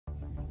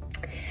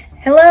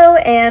Hello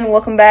and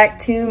welcome back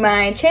to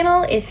my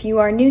channel. If you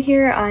are new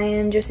here, I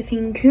am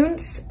Josephine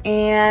Kuntz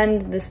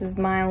and this is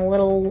my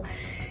little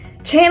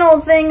channel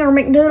thing or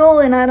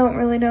McNoodle, and I don't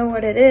really know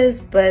what it is,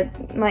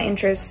 but my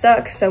intro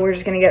sucks, so we're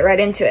just gonna get right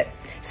into it.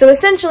 So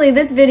essentially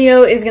this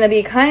video is gonna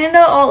be kinda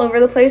all over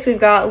the place. We've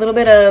got a little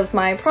bit of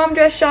my prom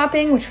dress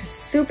shopping, which was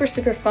super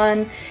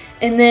fun,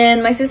 and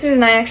then my sisters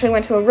and I actually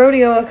went to a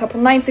rodeo a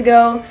couple nights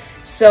ago,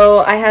 so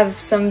I have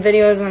some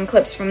videos and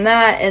clips from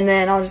that, and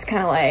then I'll just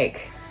kind of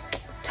like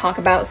talk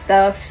about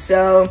stuff.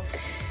 So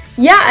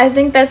yeah, I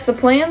think that's the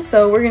plan,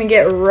 so we're gonna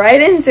get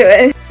right into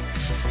it.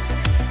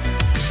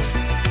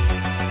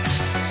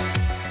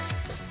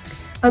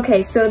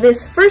 Okay, so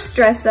this first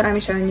dress that I'm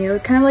showing you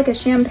is kind of like a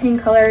champagne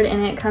colored,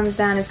 and it comes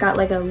down, it's got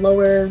like a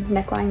lower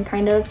neckline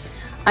kind of.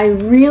 I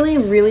really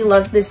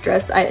loved this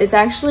dress. It's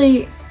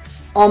actually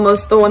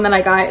almost the one that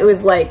I got. It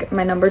was like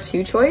my number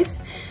 2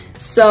 choice.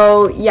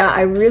 So yeah,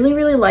 I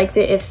really liked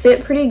it. It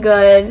fit pretty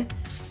good.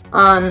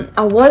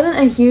 I wasn't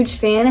a huge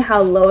fan of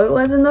how low it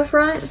was in the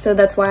front, so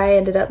that's why I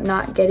ended up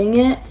not getting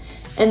it.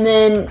 And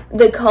then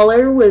the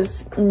color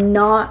was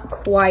not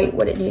quite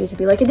what it needed to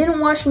be. Like, it didn't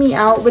wash me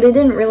out, but it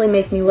didn't really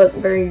make me look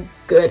very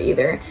good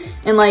either.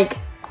 And like,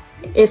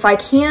 if I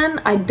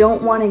can, I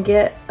don't want to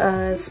get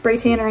a spray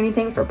tan or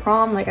anything for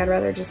prom. Like, I'd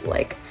rather just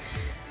like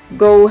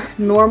go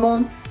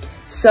normal.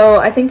 So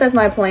I think that's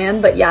my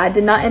plan. But yeah, I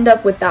did not end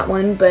up with that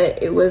one,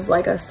 but it was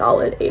like a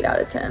solid 8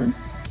 out of 10.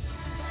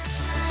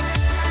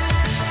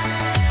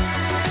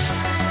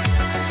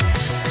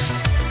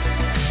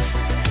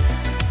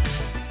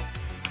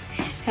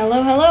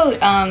 Hello.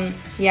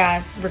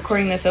 Yeah,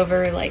 recording this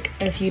over like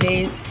a few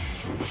days,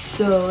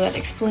 so that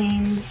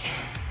explains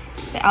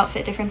the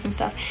outfit difference and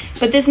stuff.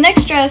 But this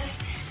next dress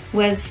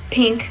was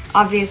pink,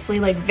 obviously,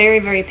 like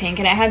very pink,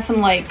 and it had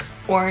some like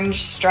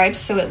orange stripes,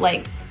 so it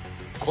like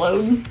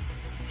glowed.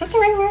 Is that the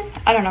right word?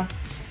 I don't know.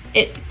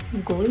 It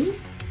glued?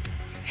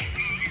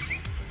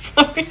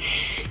 Sorry.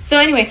 So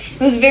anyway,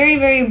 it was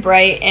very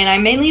bright, and I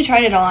mainly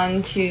tried it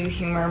on to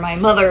humor my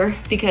mother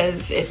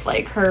because it's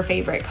like her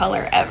favorite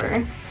color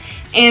ever.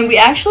 And we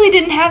actually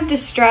didn't have the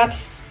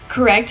straps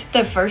correct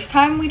the first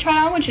time we tried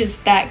on, which is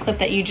that clip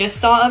that you just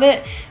saw of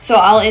it. So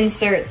I'll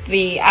insert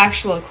the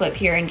actual clip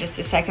here in just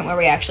a second where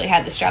we actually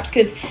had the straps,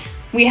 because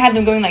we had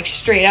them going like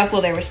straight up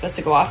while they were supposed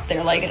to go off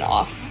their leg and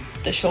off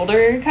the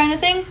shoulder kind of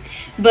thing.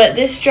 But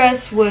this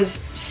dress was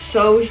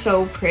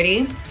so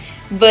pretty,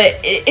 but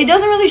it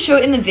doesn't really show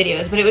it in the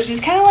videos, but it was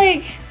just kind of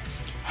like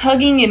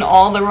hugging in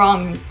all the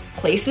wrong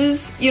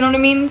places, you know what I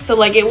mean? So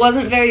like, it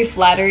wasn't very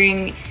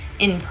flattering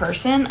in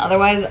person.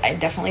 Otherwise, I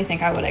definitely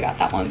think I would have got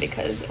that one,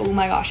 because oh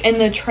my gosh. And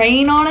the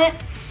train on it,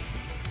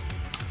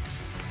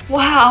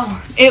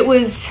 wow, it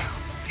was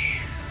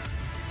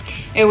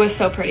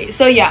so pretty.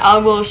 So yeah, I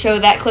will show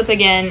that clip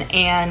again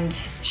and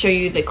show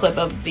you the clip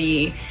of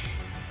the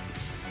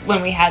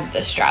when we had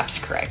the straps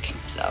correct.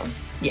 So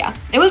yeah,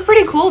 it was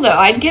pretty cool though.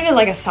 I'd give it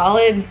like a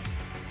solid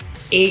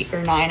 8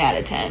 or 9 out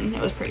of 10.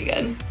 It was pretty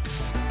good.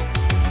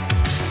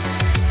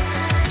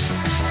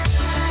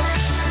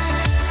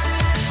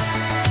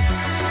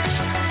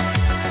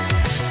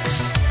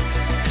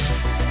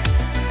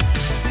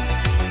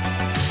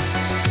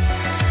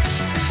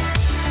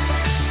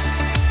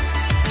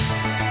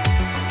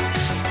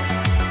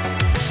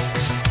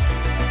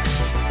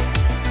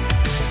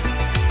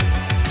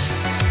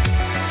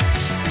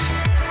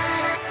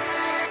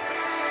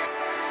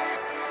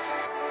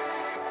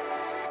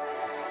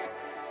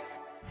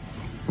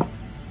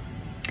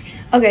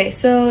 Okay,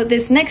 so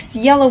this next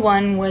yellow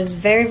one was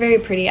very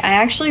pretty. I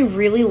actually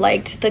really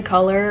liked the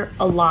color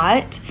a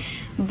lot,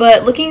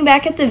 but looking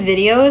back at the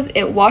videos,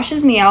 it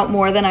washes me out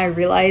more than I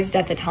realized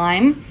at the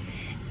time.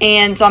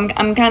 And so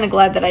I'm kind of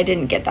glad that I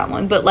didn't get that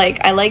one. But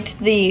like, I liked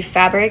the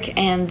fabric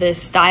and the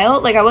style.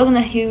 Like, I wasn't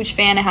a huge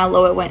fan of how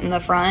low it went in the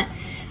front,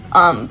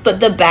 but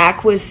the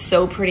back was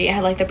so pretty. It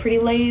had like the pretty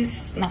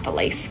lace, not the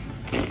lace,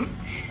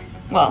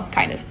 well,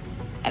 kind of.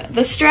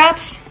 The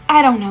straps,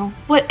 I don't know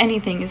what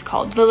anything is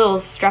called. The little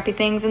strappy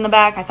things in the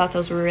back, I thought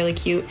those were really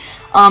cute.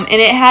 And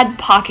it had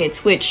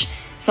pockets, which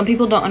some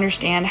people don't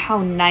understand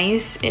how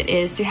nice it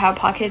is to have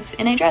pockets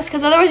in a dress,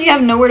 because otherwise you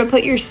have nowhere to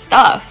put your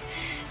stuff.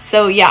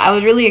 So yeah, I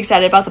was really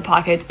excited about the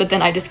pockets, but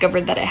then I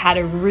discovered that it had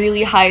a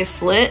really high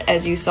slit,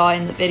 as you saw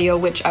in the video,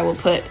 which I will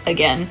put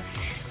again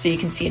so you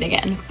can see it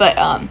again. But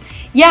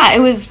yeah, it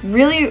was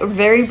really a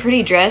very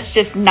pretty dress,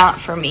 just not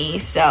for me.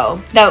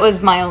 So that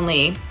was my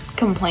only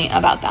complaint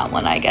about that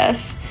one, I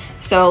guess.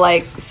 So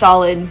like,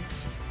 solid,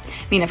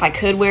 I mean, if I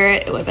could wear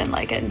it, it would have been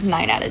like a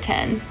 9 out of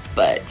 10,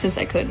 but since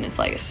I couldn't, it's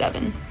like a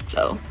 7.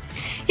 So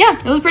yeah,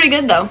 it was pretty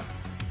good though.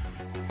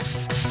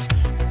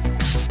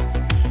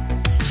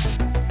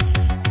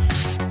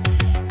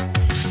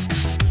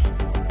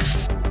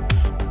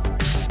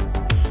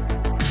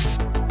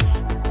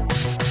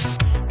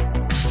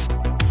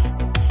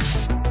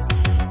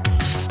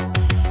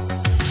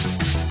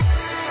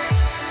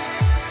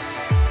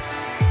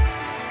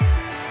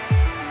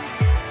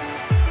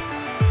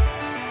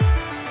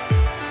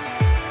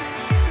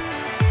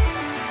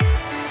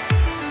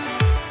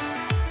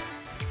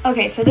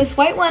 Okay, so this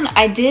white one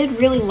I did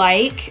really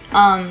like,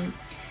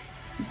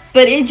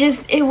 but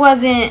it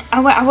wasn't,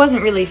 I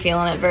wasn't really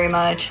feeling it very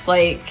much.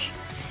 Like,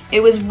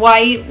 it was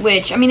white,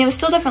 which, I mean, it was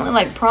still definitely,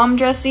 like, prom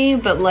dressy,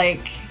 but,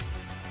 like,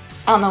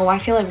 I don't know, I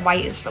feel like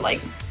white is for,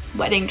 like,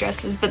 wedding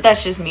dresses, but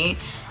that's just me.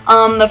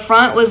 The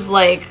front was,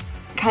 like,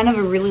 kind of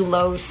a really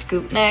low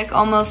scoop neck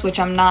almost, which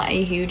I'm not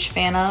a huge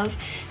fan of.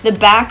 The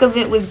back of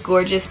it was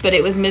gorgeous, but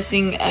it was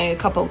missing a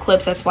couple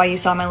clips. That's why you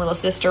saw my little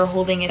sister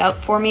holding it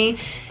up for me.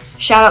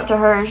 Shout out to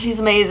her, she's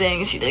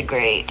amazing, she did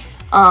great.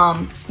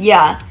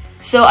 Yeah,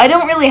 so I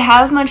don't really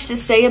have much to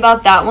say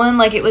about that one.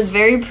 Like, it was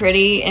very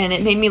pretty and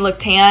it made me look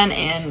tan,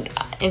 and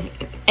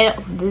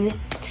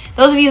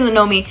those of you that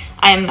know me,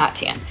 I am not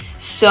tan.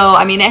 So,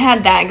 I mean, it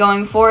had that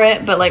going for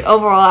it, but, like,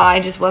 overall, I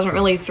just wasn't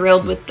really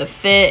thrilled with the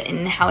fit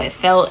and how it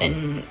felt,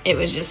 and it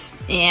was just,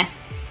 eh.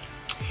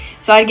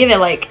 So I'd give it,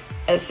 like,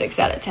 a 6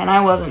 out of 10.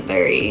 I wasn't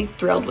very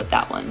thrilled with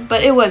that one,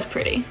 but it was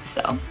pretty,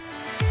 so.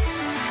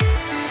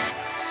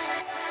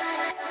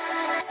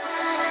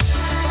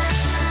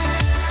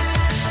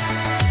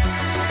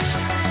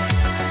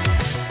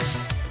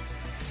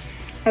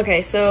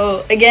 Okay,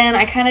 so again,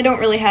 I kind of don't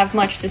really have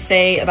much to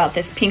say about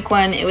this pink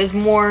one. It was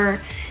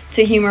more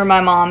to humor my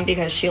mom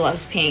because she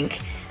loves pink.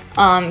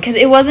 Because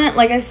it wasn't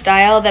like a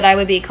style that I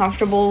would be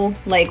comfortable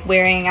like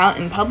wearing out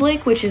in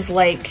public, which is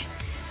like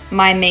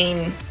my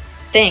main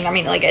thing. I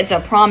mean, like, it's a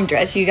prom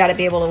dress, you got to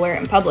be able to wear it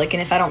in public,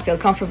 and if I don't feel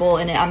comfortable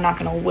in it, I'm not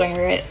going to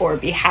wear it or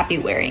be happy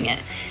wearing it.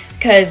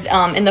 Because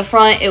in the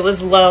front it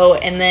was low,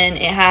 and then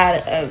it had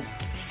a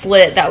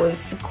slit that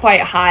was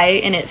quite high,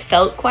 and it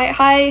felt quite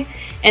high,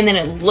 and then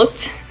it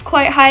looked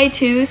quite high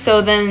too.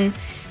 So then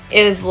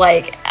it was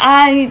like,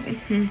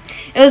 it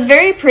was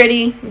very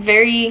pretty,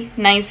 very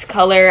nice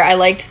color. I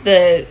liked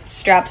the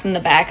straps in the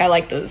back. I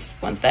like those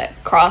ones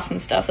that cross and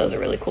stuff. Those are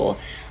really cool.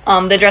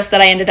 The dress that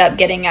I ended up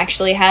getting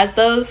actually has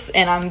those,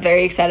 and I'm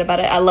very excited about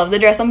it. I love the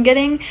dress I'm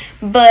getting,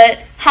 but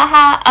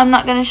haha, I'm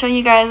not gonna show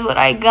you guys what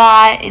I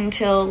got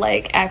until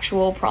like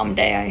actual prom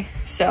day.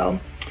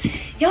 So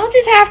y'all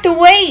just have to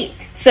wait.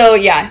 So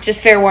yeah, just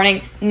fair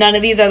warning, none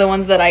of these are the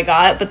ones that I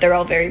got, but they're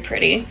all very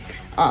pretty.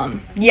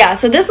 Yeah,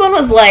 so this one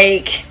was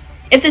like,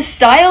 if the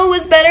style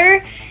was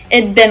better,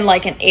 it'd been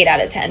like an 8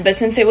 out of 10, but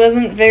since it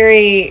wasn't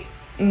very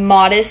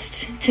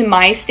modest to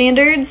my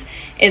standards,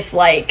 it's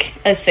like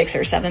a 6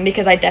 or 7,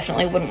 because I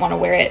definitely wouldn't want to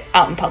wear it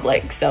out in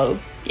public. So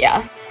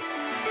yeah.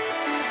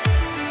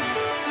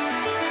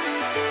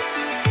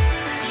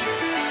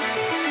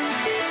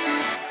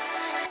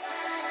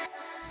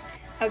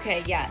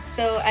 Okay, yeah,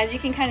 so as you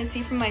can kind of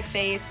see from my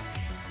face,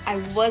 I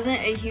wasn't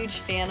a huge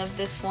fan of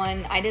this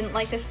one. I didn't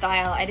like the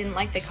style, I didn't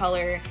like the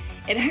color.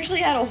 It actually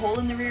had a hole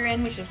in the rear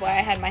end, which is why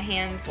I had my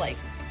hands like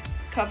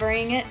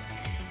covering it.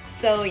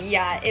 So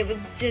yeah, it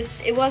was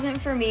just, it wasn't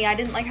for me. I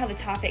didn't like how the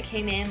top it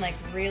came in like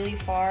really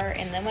far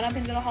and then went up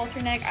into the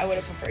halter neck. I would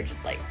have preferred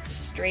just like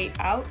straight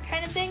out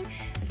kind of thing,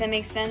 if that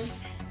makes sense.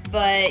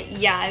 But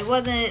yeah, it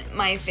wasn't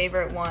my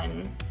favorite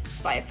one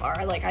by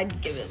far. Like,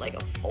 I'd give it like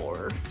a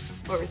 4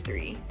 or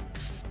 3.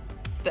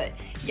 But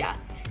yeah.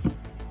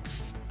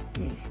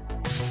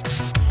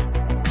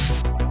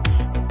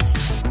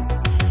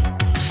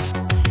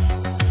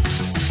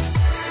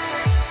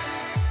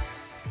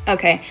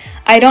 Okay,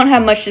 I don't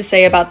have much to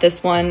say about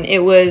this one. It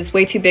was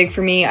way too big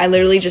for me. I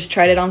literally just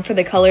tried it on for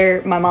the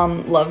color. My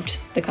mom loved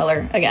the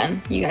color.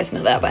 Again, you guys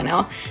know that by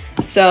now.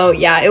 So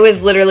yeah, it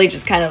was literally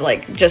just kind of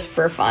like just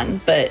for fun,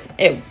 but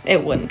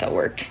it wouldn't have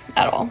worked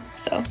at all,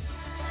 so.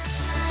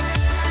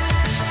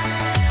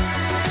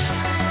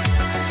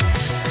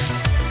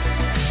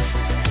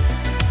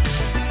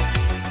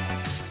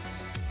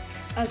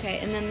 Okay,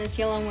 and then this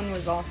yellow one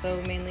was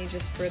also mainly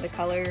just for the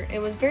color. It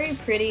was very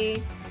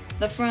pretty.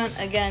 The front,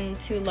 again,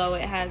 too low.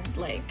 It had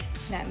like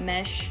that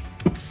mesh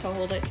to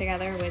hold it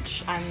together,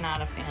 which I'm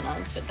not a fan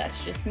of, but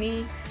that's just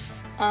me.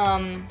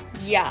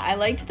 Yeah, I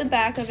liked the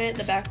back of it.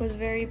 The back was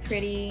very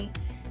pretty.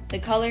 The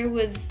color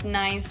was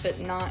nice, but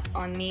not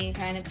on me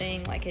kind of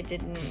thing. Like, it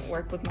didn't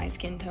work with my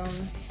skin tone.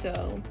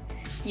 So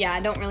yeah, I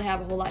don't really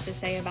have a whole lot to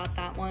say about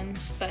that one.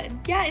 But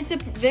yeah, it's a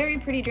very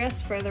pretty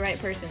dress for the right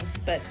person,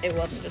 but it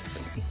wasn't just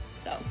for me,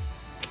 so.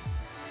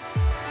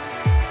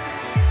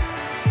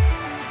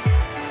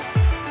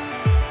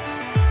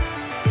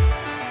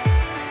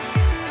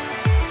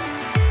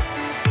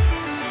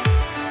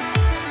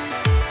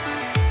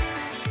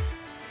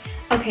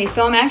 Okay,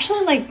 so I'm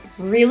actually like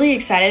really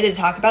excited to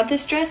talk about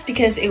this dress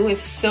because it was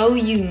so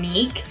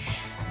unique.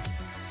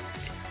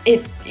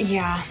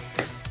 Yeah,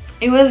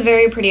 it was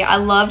very pretty. I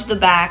loved the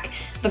back.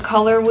 The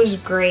color was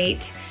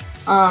great.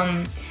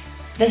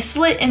 The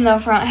slit in the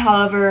front,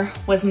 however,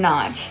 was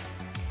not.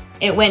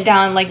 It went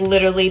down like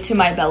literally to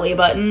my belly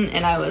button,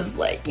 and I was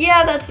like,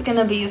 yeah, that's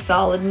gonna be a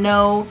solid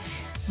no.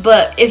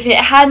 But if it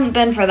hadn't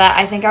been for that,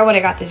 I think I would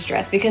have got this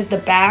dress because the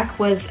back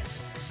was,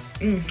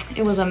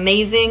 it was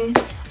amazing.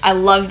 I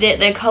loved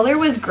it. The color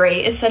was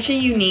great. It's such a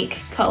unique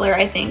color,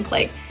 I think.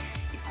 Like,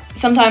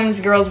 sometimes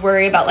girls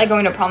worry about like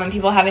going to prom and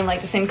people having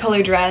like the same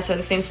color dress or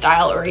the same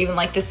style or even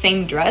like the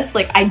same dress.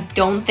 Like, I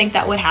don't think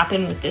that would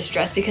happen with this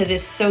dress because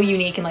it's so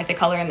unique in like the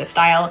color and the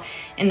style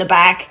in the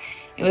back.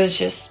 It was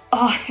just,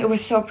 oh, it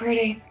was so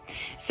pretty.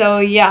 So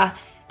yeah,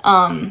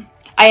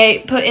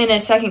 I put in a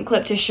second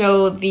clip to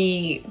show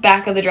the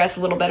back of the dress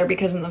a little better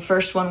because in the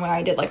first one where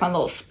I did like my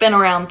little spin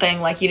around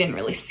thing, like you didn't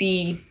really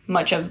see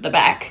much of the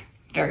back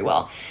very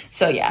well.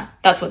 So yeah,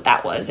 that's what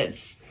that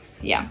was.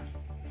 Yeah.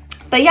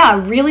 But yeah, I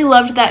really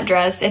loved that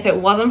dress. If it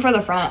wasn't for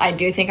the front, I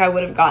do think I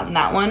would have gotten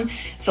that one.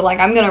 So like,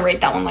 I'm gonna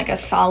rate that one like a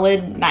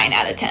solid 9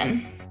 out of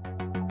 10.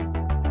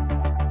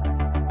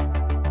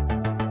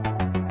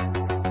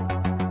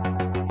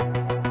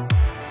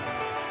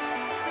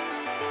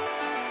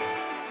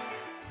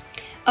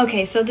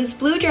 Okay, so this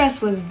blue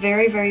dress was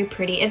very, very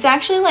pretty. It's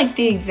actually like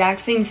the exact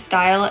same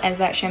style as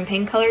that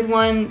champagne colored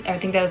one. I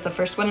think that was the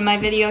first one in my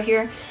video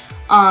here.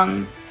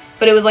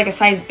 But it was like a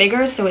size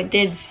bigger, so it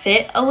did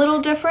fit a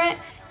little different.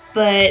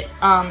 But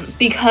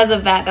because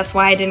of that, that's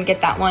why I didn't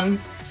get that one.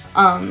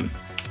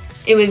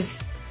 It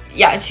was,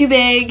 yeah, too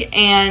big,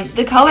 and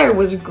the color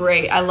was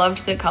great. I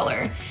loved the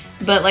color.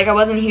 But like, I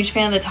wasn't a huge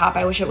fan of the top.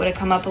 I wish it would have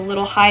come up a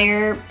little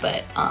higher,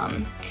 but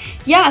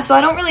yeah, so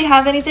I don't really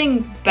have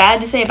anything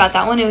bad to say about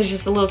that one. It was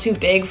just a little too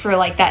big for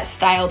like that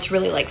style to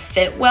really like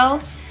fit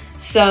well.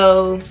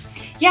 So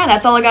yeah,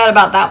 that's all I got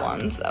about that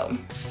one. So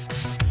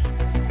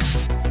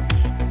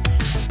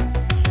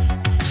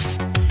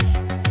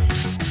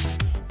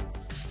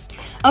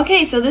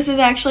okay, so this is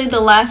actually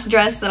the last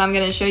dress that I'm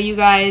gonna show you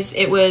guys.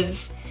 It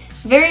was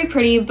very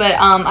pretty, but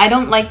I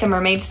don't like the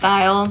mermaid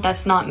style.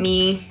 That's not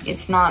me.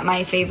 It's not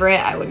my favorite.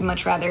 I would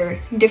much rather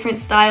different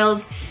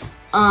styles.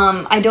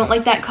 I don't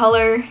like that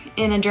color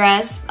in a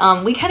dress.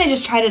 We kind of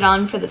just tried it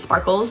on for the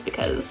sparkles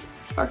because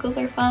sparkles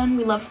are fun.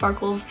 We love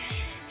sparkles.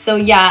 So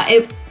yeah,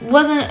 it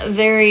wasn't a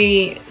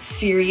very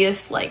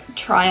serious like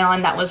try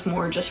on. That was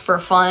more just for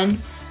fun.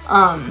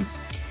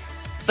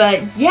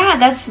 But yeah,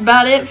 that's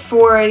about it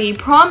for the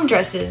prom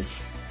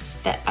dresses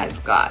that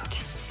I've got.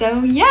 So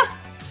yeah.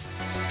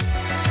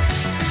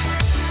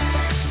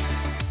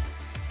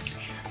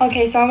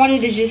 Okay, so I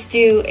wanted to just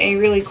do a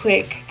really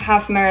quick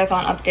half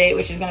marathon update,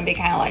 which is going to be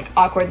kind of like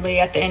awkwardly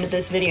at the end of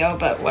this video,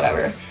 but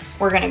whatever,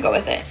 we're going to go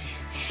with it.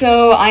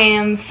 So I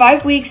am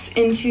 5 weeks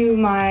into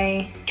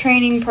my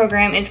training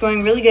program. It's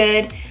going really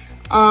good.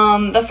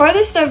 The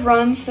farthest I've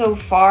run so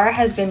far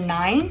has been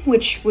 9,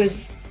 which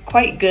was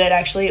quite good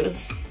actually. It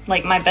was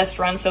like my best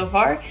run so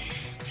far.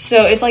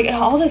 So it's like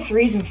all the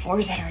 3s and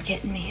 4s that are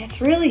getting me. It's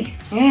really,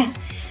 I'm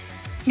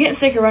getting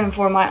sick of running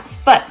 4 miles,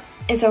 but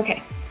it's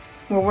okay.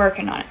 We're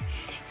working on it.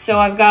 So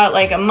I've got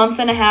like a month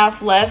and a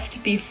half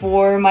left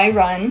before my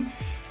run.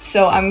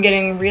 So I'm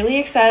getting really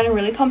excited and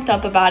really pumped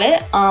up about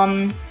it.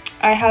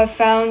 I have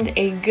found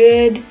a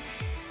good,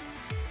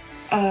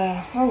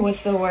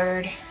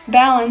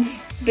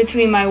 balance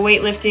between my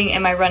weightlifting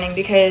and my running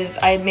because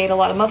I had made a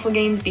lot of muscle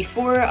gains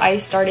before I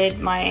started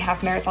my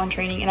half marathon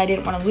training and I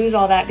didn't want to lose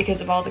all that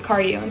because of all the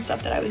cardio and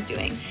stuff that I was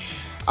doing.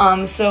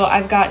 So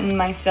I've gotten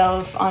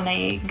myself on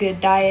a good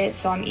diet,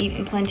 so I'm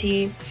eating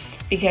plenty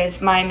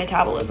because my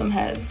metabolism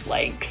has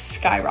like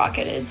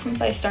skyrocketed since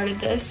I started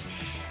this.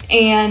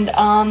 And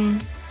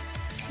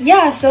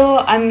yeah, so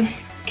I'm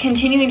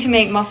continuing to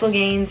make muscle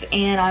gains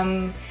and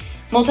I'm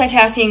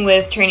multitasking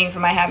with training for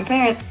my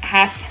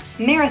half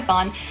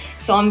marathon.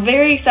 So I'm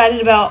very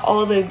excited about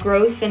all the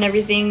growth and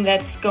everything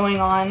that's going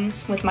on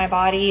with my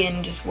body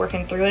and just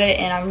working through it.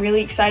 And I'm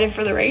really excited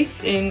for the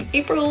race in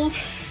April.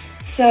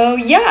 So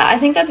yeah, I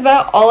think that's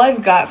about all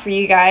I've got for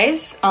you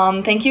guys.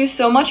 Thank you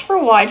so much for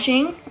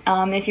watching.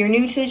 If you're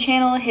new to the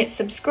channel, hit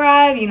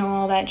subscribe, you know,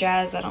 all that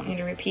jazz. I don't need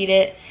to repeat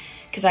it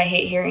because I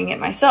hate hearing it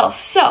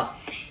myself. So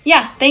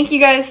yeah, thank you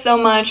guys so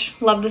much.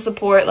 Love the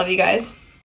support. Love you guys.